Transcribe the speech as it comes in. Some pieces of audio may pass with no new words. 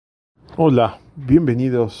Hola,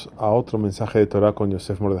 bienvenidos a otro mensaje de Torah con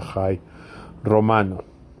Yosef Mordechai Romano.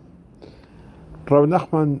 Rav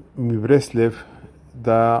Nachman Mibreslev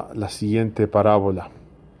da la siguiente parábola.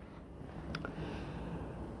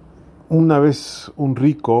 Una vez un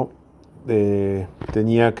rico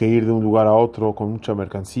tenía que ir de un lugar a otro con mucha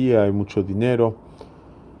mercancía y mucho dinero,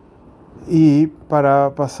 y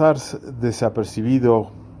para pasar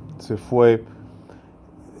desapercibido se fue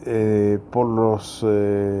por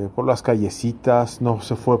las callecitas, no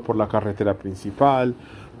se fue por la carretera principal,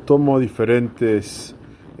 tomó diferentes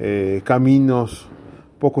caminos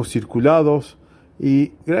poco circulados,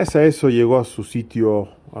 y gracias a eso llegó a su sitio,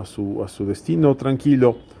 a su destino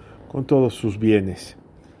tranquilo, con todos sus bienes.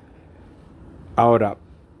 Ahora,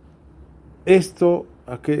 esto,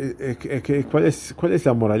 ¿cuál es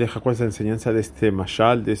la moraleja, cuál es la enseñanza de este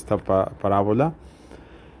mashal, de esta parábola?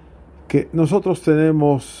 Que nosotros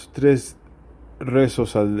tenemos 3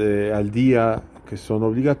 rezos al día que son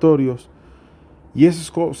obligatorios, y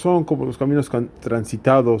esos son como los caminos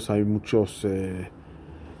transitados. Hay muchos,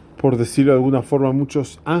 por decirlo de alguna forma,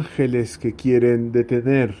 muchos ángeles que quieren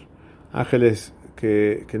detener, ángeles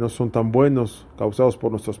que no son tan buenos, causados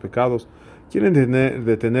por nuestros pecados, quieren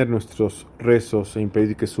detener nuestros rezos e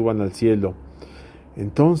impedir que suban al cielo.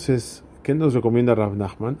 Entonces, ¿qué nos recomienda Rav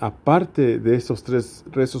Nachman? Aparte de estos 3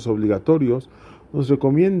 rezos obligatorios, nos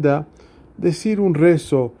recomienda decir un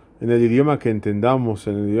rezo en el idioma que entendamos,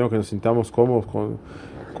 en el idioma que nos sintamos cómodos,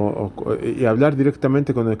 y hablar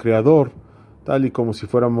directamente con el Creador, tal y como si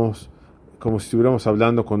estuviéramos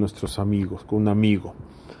hablando con nuestros amigos, con un amigo.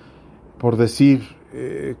 Por decir,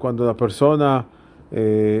 cuando la persona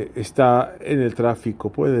está en el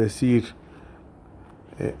tráfico, puede decir: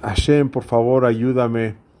 Hashem, por favor,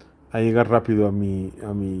 ayúdame a llegar rápido a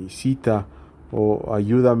mi cita, o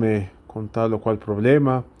ayúdame con tal o cual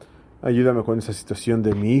problema, ayúdame con esa situación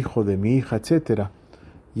de mi hijo, de mi hija, etc.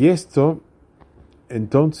 Y esto,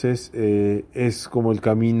 entonces, es como el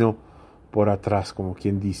camino por atrás, como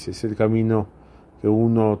quien dice, es el camino que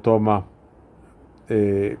uno toma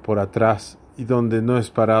por atrás, y donde no es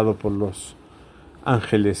parado por los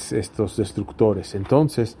ángeles, estos destructores.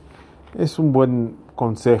 Entonces, es un buen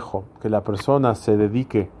consejo que la persona se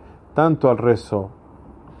dedique tanto al rezo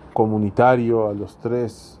comunitario, a los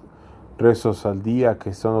 3 rezos al día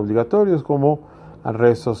que son obligatorios, como a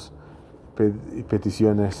rezos y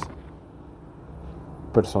peticiones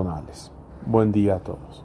personales. Buen día a todos.